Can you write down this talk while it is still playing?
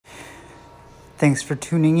Thanks for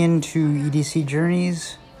tuning in to EDC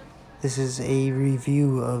Journeys. This is a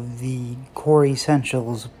review of the Core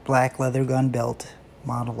Essentials Black Leather Gun Belt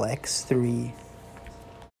Model X3.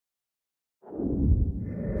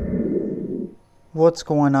 What's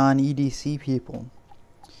going on, EDC people?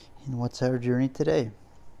 And what's our journey today?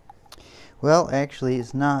 Well, actually,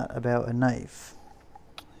 it's not about a knife.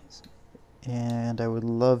 And I would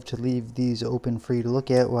love to leave these open for you to look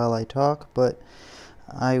at while I talk, but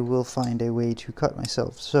I will find a way to cut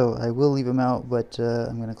myself. So I will leave them out, but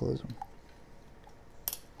I'm going to close them.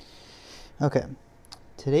 Okay,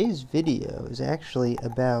 today's video is actually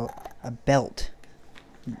about a belt.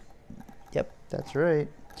 Yep, that's right.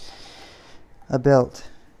 A belt.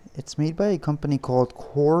 It's made by a company called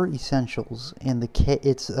Core Essentials, and the K,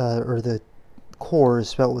 the Core is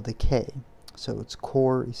spelled with a K. So it's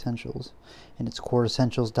Core Essentials, and it's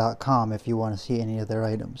coreessentials.com if you want to see any of their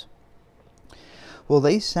items. Well,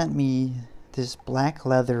 they sent me this black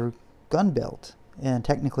leather gun belt, and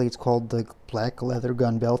technically it's called the Black Leather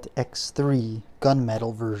Gun Belt X3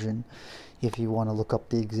 gunmetal version, if you want to look up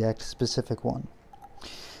the exact specific one.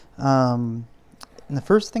 And the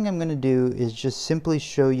first thing I'm going to do is just simply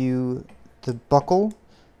show you the buckle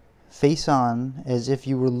face on, as if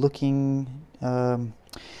you were looking,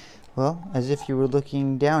 as if you were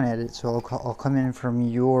looking down at it. So I'll come in from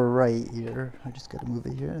your right here. I just got to move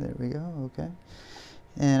it here. There we go. Okay.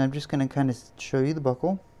 And I'm just going to kind of show you the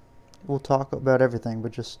buckle. We'll talk about everything,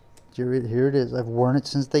 but just here it is. I've worn it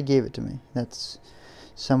since they gave it to me.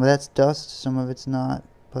 Some of that's dust, some of it's not,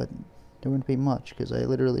 but there wouldn't be much because I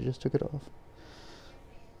literally just took it off.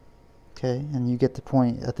 Okay, and you get the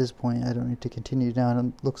point. At this point, I don't need to continue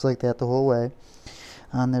down. It looks like that the whole way.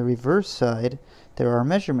 On the reverse side, there are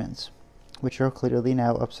measurements, which are clearly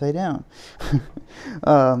now upside down.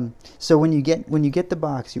 So when you get the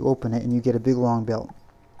box, you open it and you get a big long belt.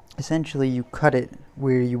 Essentially, you cut it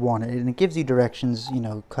where you want it, and it gives you directions. You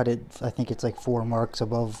know, cut it. I think it's like 4 marks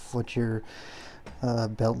above what your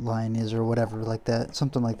belt line is, or whatever, like that,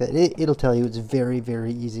 something like that. It'll tell you. It's very,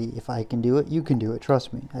 very easy. If I can do it, you can do it.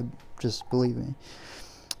 Trust me. Just believe me.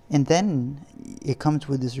 And then it comes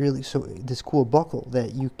with this cool buckle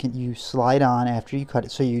that you slide on after you cut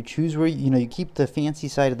it. So you choose where you keep the fancy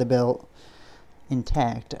side of the belt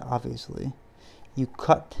intact. Obviously, you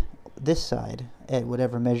cut this side at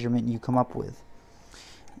whatever measurement you come up with,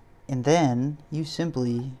 and then you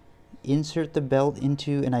simply insert the belt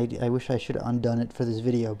into, and I wish I should have undone it for this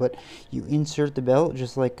video, but you insert the belt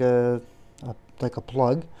just like a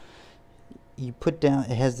plug. You put down,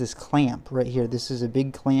 it has this clamp right here. This is a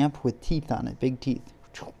big clamp with teeth on it, big teeth,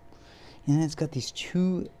 and then it's got these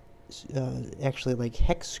two actually like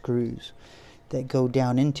hex screws that go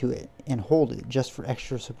down into it and hold it just for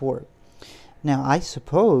extra support. Now, I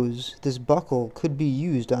suppose this buckle could be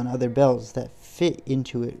used on other belts that fit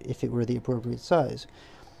into it if it were the appropriate size.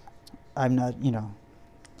 I'm not,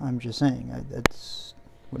 I'm just saying, that's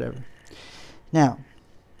whatever. Now,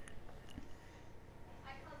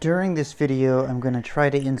 during this video, I'm going to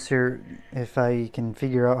try to insert, if I can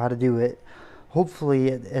figure out how to do it,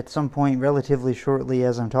 hopefully at some point relatively shortly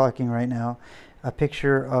as I'm talking right now, a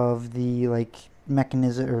picture of the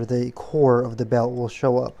mechanism or the core of the belt will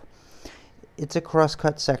show up. It's a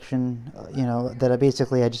cross-cut section, that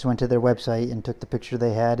I just went to their website and took the picture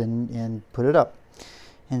they had and put it up.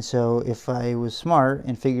 And so if I was smart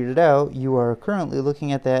and figured it out, you are currently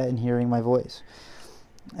looking at that and hearing my voice.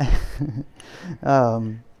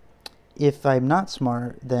 If I'm not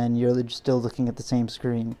smart, then you're still looking at the same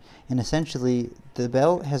screen. And essentially, the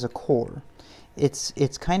belt has a core.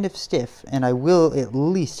 It's kind of stiff, and I will, at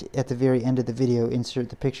least at the very end of the video, insert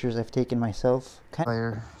the pictures I've taken myself.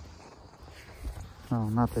 No,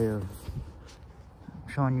 not there. I'm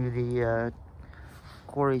showing you the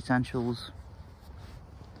Core Essentials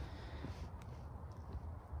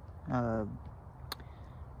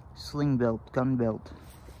sling belt, gun belt.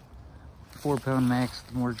 4-pound max,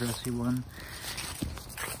 the more dressy one.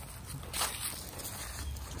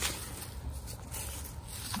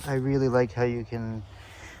 I really like how you can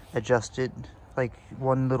adjust it like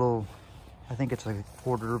one little, I think it's like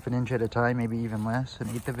 1/4 of an inch at a time, maybe even less,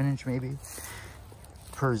 1/8 of an inch maybe,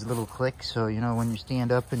 per little click. So when you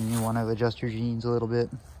stand up and you want to adjust your jeans a little bit,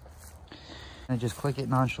 and just click it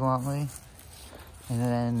nonchalantly, and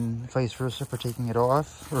then vice versa for taking it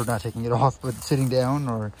off, or not taking it off, but sitting down,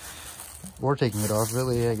 or taking it off,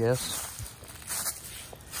 really, I guess.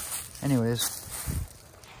 Anyways,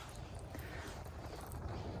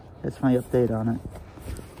 that's my update on it.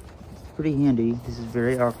 It's pretty handy. This is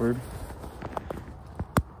very awkward.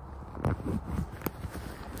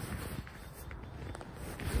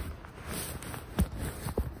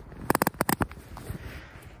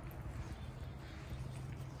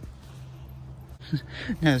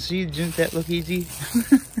 Now, see, didn't that look easy?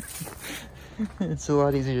 It's a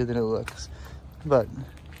lot easier than it looks. But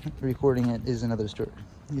recording it is another story.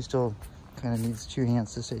 You still kind of needs 2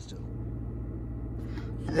 hands to stay still.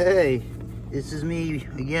 Hey, this is me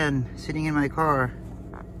again, sitting in my car,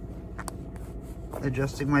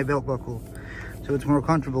 adjusting my belt buckle so it's more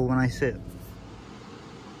comfortable when I sit.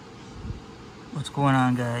 What's going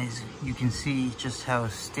on, guys? You can see just how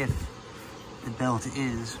stiff the belt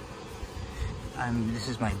is. This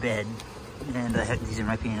is my bed, and these are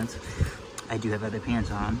my pants. I do have other pants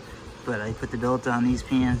on, but I put the belt on these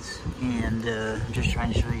pants, and I'm just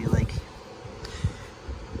trying to show you like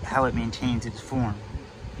how it maintains its form.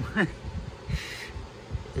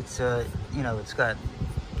 It's you know, it's got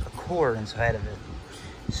a core inside of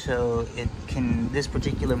it, so this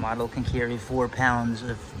particular model can carry 4 pounds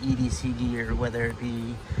of EDCJ, or whether it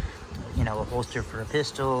be, you know, a holster for a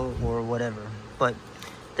pistol or whatever. But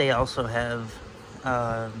they also have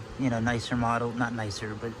you know, nicer model, not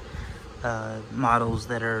nicer, but models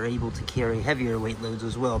that are able to carry heavier weight loads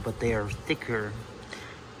as well, but they are thicker.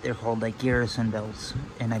 They're called like garrison belts,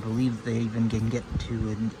 and I believe they even can get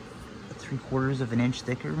to 3/4 of an inch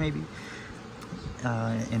thicker, maybe,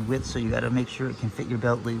 in width, so you got to make sure it can fit your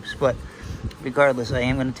belt loops. But regardless, I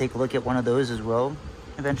am going to take a look at one of those as well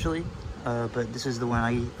eventually, but this is the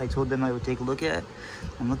one I told them I would take a look at.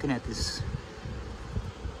 I'm looking at this.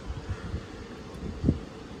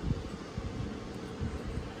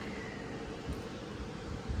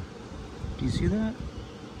 Do you see that?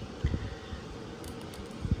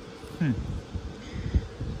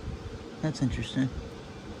 That's interesting.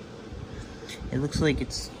 It looks like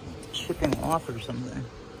it's chipping off or something.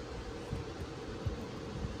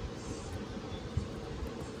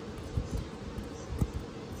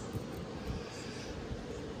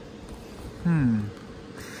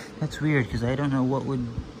 That's weird, because I don't know what would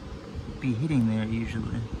be hitting there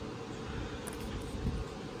usually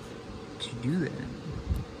to do that.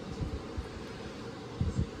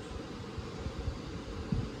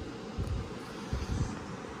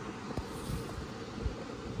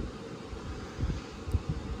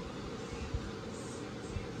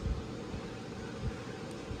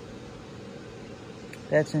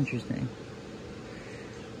 That's interesting.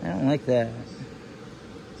 I don't like that.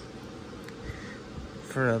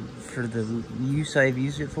 For the use I've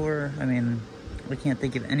used it for, I mean, I can't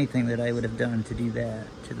think of anything that I would have done to do that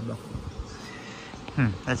to the buckle.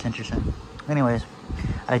 That's interesting. Anyways,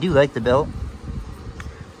 I do like the belt.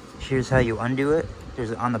 Here's how you undo it.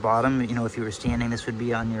 There's on the bottom, you know, if you were standing, this would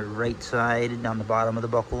be on your right side, down the bottom of the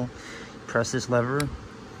buckle. Press this lever,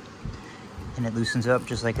 and it loosens up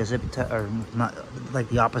just like a zip tie, or not, like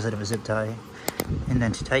the opposite of a zip tie. And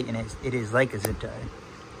then to tighten it, it is like a zip tie,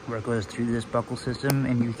 where it goes through this buckle system,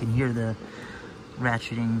 and you can hear the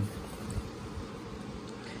ratcheting.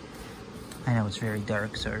 I know it's very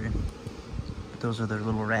dark, sorry. But those are their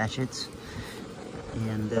little ratchets,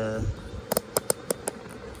 and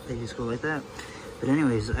they just go like that. But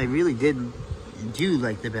anyways, I really do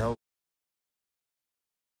like the belt.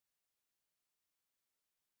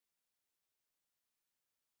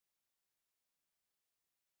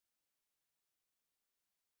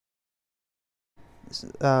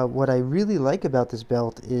 What I really like about this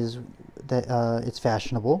belt is that it's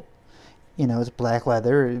fashionable. You know, it's black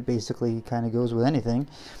leather. It basically kind of goes with anything.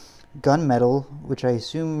 Gunmetal, which I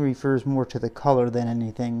assume refers more to the color than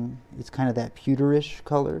anything. It's kind of that pewterish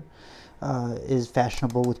color. Is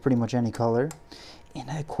fashionable with pretty much any color. And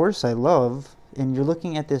of course I love, and you're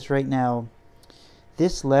looking at this right now,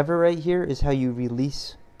 this lever right here is how you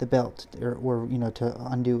release the belt, or you know, to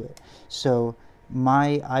undo it. So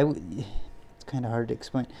it's kind of hard to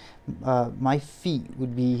explain. My feet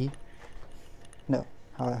would be, no,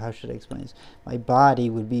 how should I explain this? My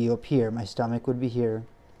body would be up here, my stomach would be here,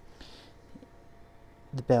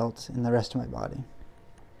 the belt, and the rest of my body.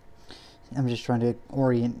 I'm just trying to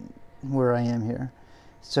orient where I am here.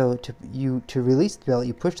 So to release the belt,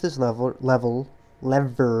 you push this lever,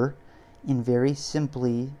 and very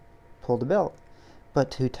simply pull the belt. But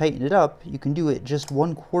to tighten it up, you can do it just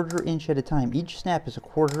 1/4 inch at a time. Each snap is a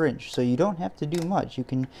 1/4 inch, so you don't have to do much. You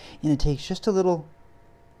can, and it takes just a little,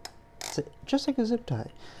 just like a zip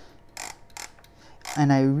tie.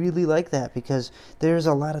 And I really like that, because there's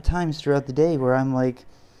a lot of times throughout the day where I'm like,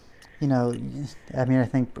 you know, I mean, I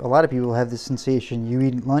think a lot of people have this sensation. You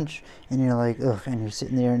eat lunch and you're like, ugh, and you're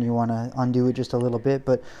sitting there and you want to undo it just a little bit,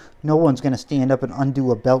 but no one's going to stand up and undo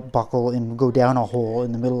a belt buckle and go down a hole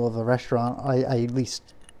in the middle of a restaurant. At least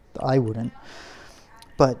I wouldn't.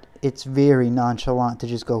 But it's very nonchalant to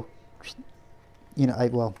just go, you know,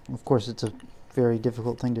 well, of course it's a very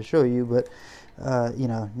difficult thing to show you, but you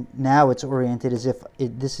know, now it's oriented as if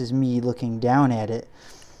this is me looking down at it.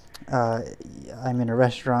 I'm in a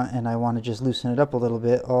restaurant and I want to just loosen it up a little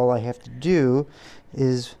bit. All I have to do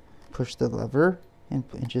is push the lever and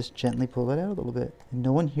just gently pull it out a little bit.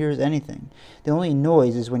 No one hears anything. The only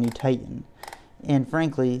noise is when you tighten. And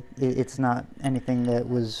frankly, it's not anything that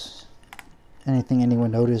was anything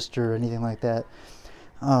anyone noticed or anything like that,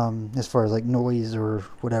 as far as like noise or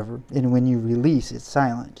whatever. And when you release, it's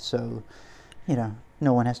silent. So, you know,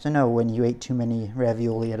 no one has to know when you ate too many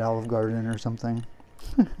ravioli at Olive Garden or something.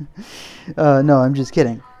 No, I'm just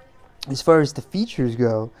kidding. As far as the features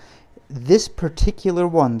go, this particular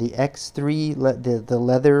one, the X3, the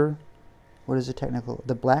leather, what is it technical?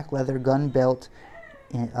 The black leather gun belt,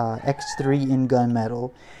 X3 in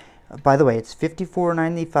gunmetal. By the way, it's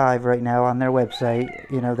 $54.95 right now on their website.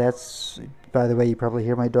 You know, that's, by the way, you probably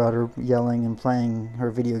hear my daughter yelling and playing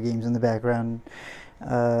her video games in the background.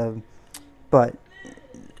 But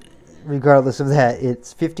regardless of that,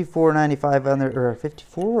 it's $54.95 on there, or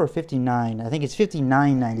 54 or 59. I think it's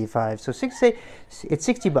 $59.95. So it's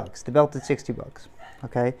 60 bucks. The belt is 60 bucks.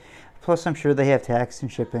 Okay. Plus, I'm sure they have tax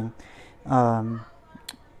and shipping. I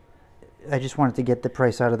just wanted to get the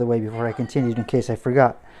price out of the way before I continued, in case I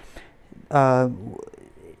forgot.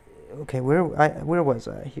 Okay, where was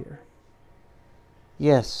I here?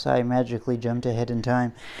 Yes, I magically jumped ahead in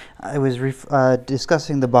time. I was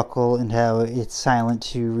discussing the buckle and how it's silent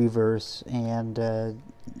to reverse, and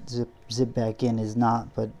zip back in is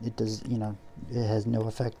not, but it does, you know, it has no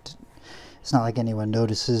effect. It's not like anyone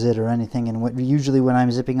notices it or anything. And usually when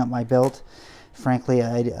I'm zipping up my belt, frankly,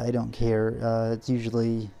 I don't care. It's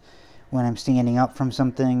usually when I'm standing up from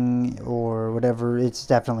something or whatever. It's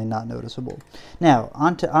definitely not noticeable. Now,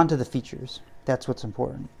 onto the features. That's what's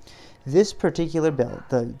important. This particular belt,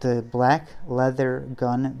 the black leather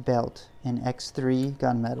gun belt in X3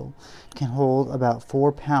 gunmetal, can hold about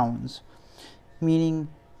 4 pounds, meaning,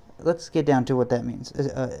 let's get down to what that means.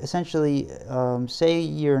 Essentially, say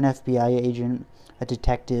you're an FBI agent, a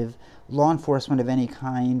detective, law enforcement of any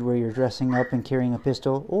kind where you're dressing up and carrying a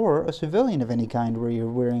pistol, or a civilian of any kind where you're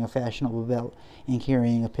wearing a fashionable belt and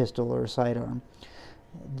carrying a pistol or a sidearm.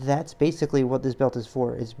 That's basically what this belt is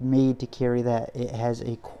for. It's made to carry that. It has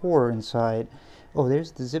a core inside. Oh,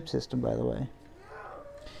 there's the zip system, by the way.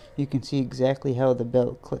 You can see exactly how the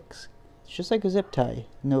belt clicks. It's just like a zip tie.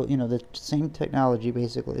 No, you know, the same technology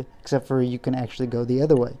basically, except for you can actually go the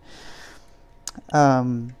other way.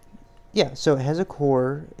 Yeah, so it has a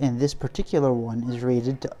core, and this particular one is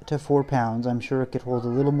rated to 4 pounds. I'm sure it could hold a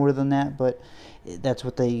little more than that, but that's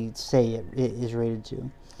what they say it is rated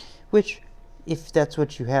to. Which, if that's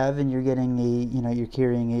what you have and you're getting you're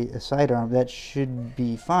carrying a sidearm, that should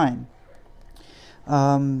be fine.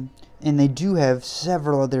 And they do have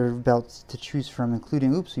several other belts to choose from,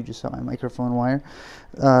 including, oops, you just saw my microphone wire,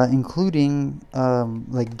 including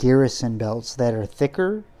like Garrison belts that are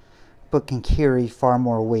thicker but can carry far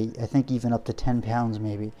more weight. I think even up to 10 pounds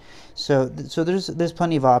maybe. So there's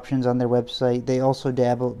plenty of options on their website. They also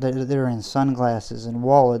dabble, they're in sunglasses and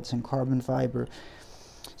wallets and carbon fiber.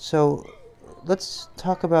 So let's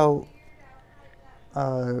talk about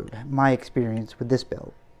my experience with this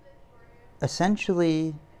belt.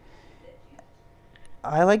 Essentially,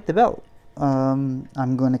 I like the belt.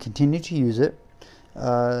 I'm going to continue to use it.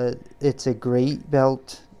 It's a great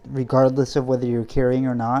belt regardless of whether you're carrying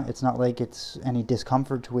or not. It's not like it's any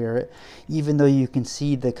discomfort to wear it, even though you can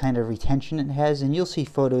see the kind of retention it has, and you'll see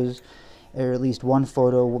photos, or at least one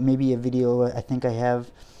photo, maybe a video I think I have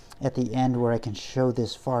at the end where I can show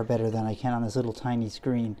this far better than I can on this little tiny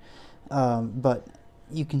screen. But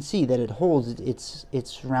you can see that it holds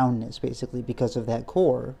its roundness basically because of that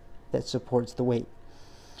core that supports the weight.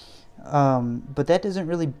 But that doesn't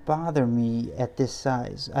really bother me at this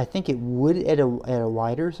size. I think it would at a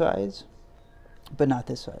wider size, but not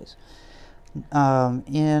this size.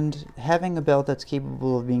 And having a belt that's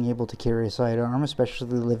capable of being able to carry a sidearm,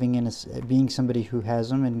 especially living in being somebody who has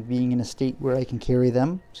them and being in a state where I can carry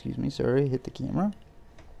them. Excuse me, sorry, hit the camera.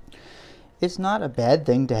 It's not a bad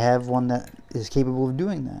thing to have one that is capable of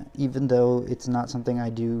doing that, even though it's not something I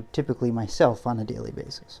do typically myself on a daily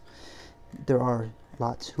basis. There are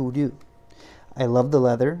lots who do. I love the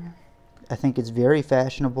leather. I think it's very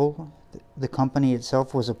fashionable. The company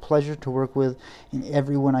itself was a pleasure to work with, and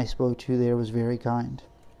everyone I spoke to there was very kind.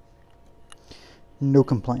 No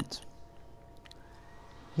complaints.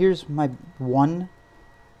 Here's my one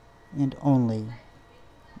and only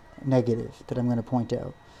negative that I'm going to point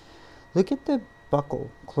out. Look at the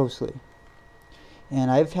buckle closely. And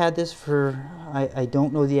I've had this for, I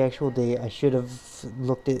don't know the actual date. I should have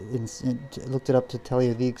looked it up to tell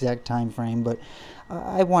you the exact time frame, but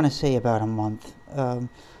I want to say about a month,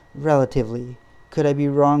 relatively. Could I be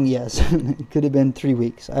wrong? Yes. It could have been 3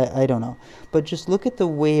 weeks. I don't know. But just look at the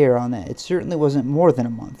wear on that. It certainly wasn't more than a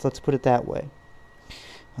month. Let's put it that way.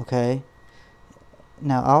 Okay.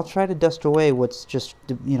 Now I'll try to dust away what's just,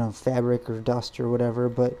 you know, fabric or dust or whatever,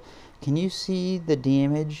 but can you see the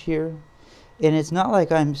damage here? And it's not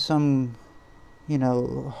like I'm some, you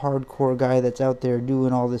know, hardcore guy that's out there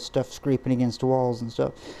doing all this stuff, scraping against walls and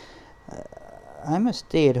stuff. I'm a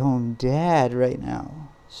stay-at-home dad right now.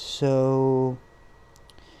 So,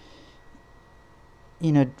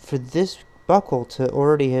 you know, for this buckle to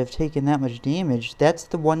already have taken that much damage, that's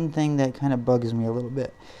the one thing that kind of bugs me a little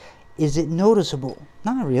bit. Is it noticeable?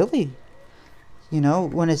 Not really. You know,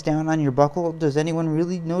 when it's down on your buckle, does anyone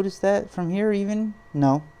really notice that from here even?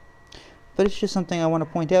 No. But it's just something I want to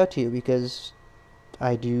point out to you because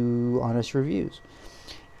I do honest reviews.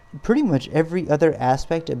 Pretty much every other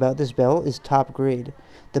aspect about this belt is top grade.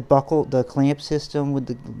 The buckle, the clamp system with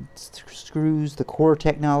the screws, the core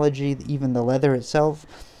technology, even the leather itself,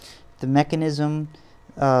 the mechanism,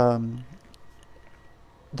 the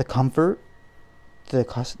comfort,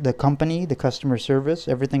 the company, the customer service,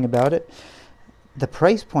 everything about it. The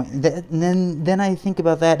price point, and then I think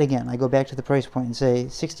about that again. I go back to the price point and say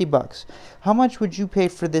 $60. How much would you pay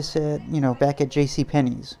for this at, you know, back at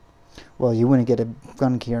JCPenney's? Well, you wouldn't get a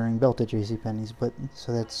gun carrying belt at JCPenney's, but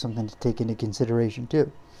so that's something to take into consideration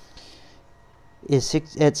too. At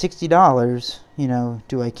 $60, you know,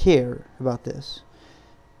 do I care about this?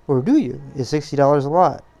 Or do you? Is $60 a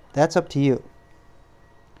lot? That's up to you.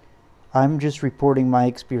 I'm just reporting my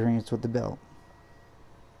experience with the belt.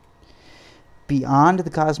 Beyond the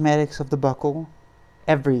cosmetics of the buckle,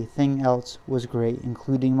 everything else was great,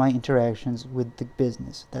 including my interactions with the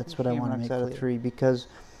business. That's what I want to make out of 3, because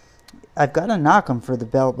I've got to knock them for the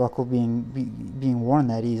belt buckle being worn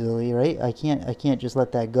that easily, right? I can't just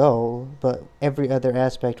let that go. But every other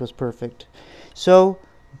aspect was perfect. So,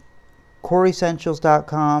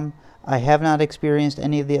 coreessentials.com. I have not experienced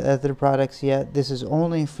any of the other products yet. This is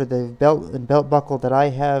only for the belt and belt buckle that I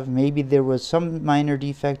have. Maybe there was some minor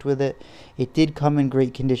defect with it. It did come in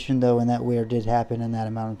great condition though, and that wear did happen in that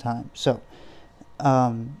amount of time. So,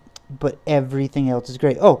 but everything else is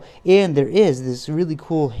great. Oh, and there is this really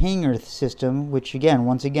cool hanger system, which again,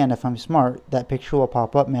 once again, if I'm smart, that picture will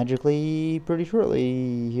pop up magically pretty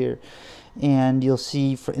shortly here. And you'll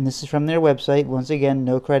see, and this is from their website, once again,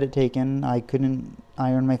 no credit taken. I couldn't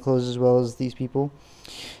iron my clothes as well as these people.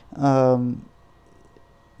 They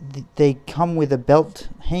come with a belt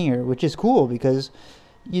hanger, which is cool because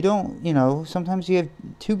you don't, you know, sometimes you have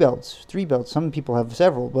 2 belts, 3 belts. Some people have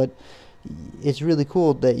several, but it's really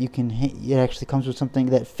cool that you can, it actually comes with something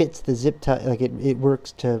that fits the zip tie, like it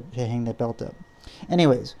works to hang that belt up.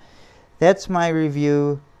 Anyways, that's my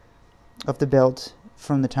review of the belt.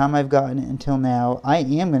 From the time I've gotten it until now, I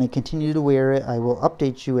am going to continue to wear it. I will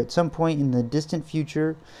update you at some point in the distant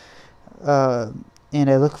future. And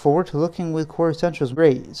I look forward to looking with Core Essentials.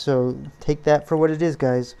 Great. So take that for what it is,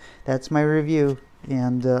 guys. That's my review.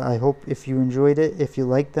 And I hope if you enjoyed it, if you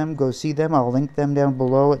like them, go see them. I'll link them down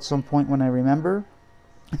below at some point when I remember.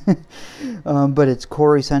 But it's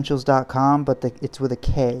coreessentials.com, but it's with a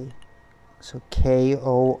K. So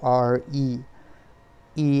K-O-R-E.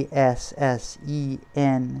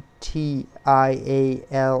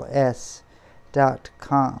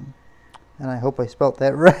 ESSENTIALS.com. And I hope I spelt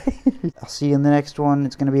that right. I'll see you in the next one.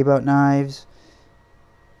 It's going to be about knives.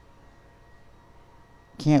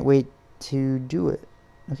 Can't wait to do it.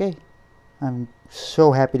 Okay. I'm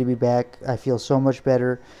so happy to be back. I feel so much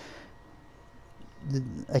better.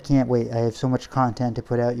 I can't wait. I have so much content to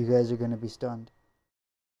put out. You guys are going to be stunned.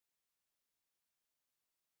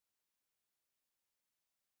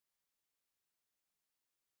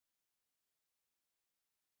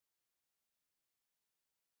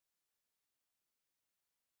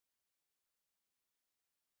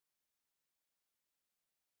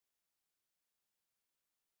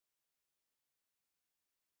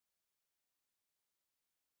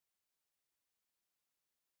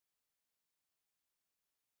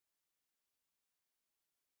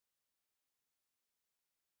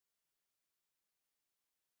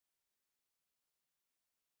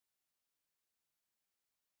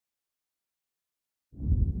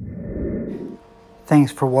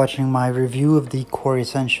 Thanks for watching my review of the Core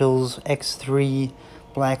Essentials X3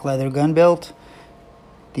 black leather gun belt.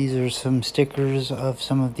 These are some stickers of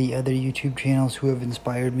some of the other YouTube channels who have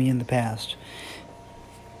inspired me in the past.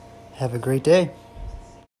 Have a great day.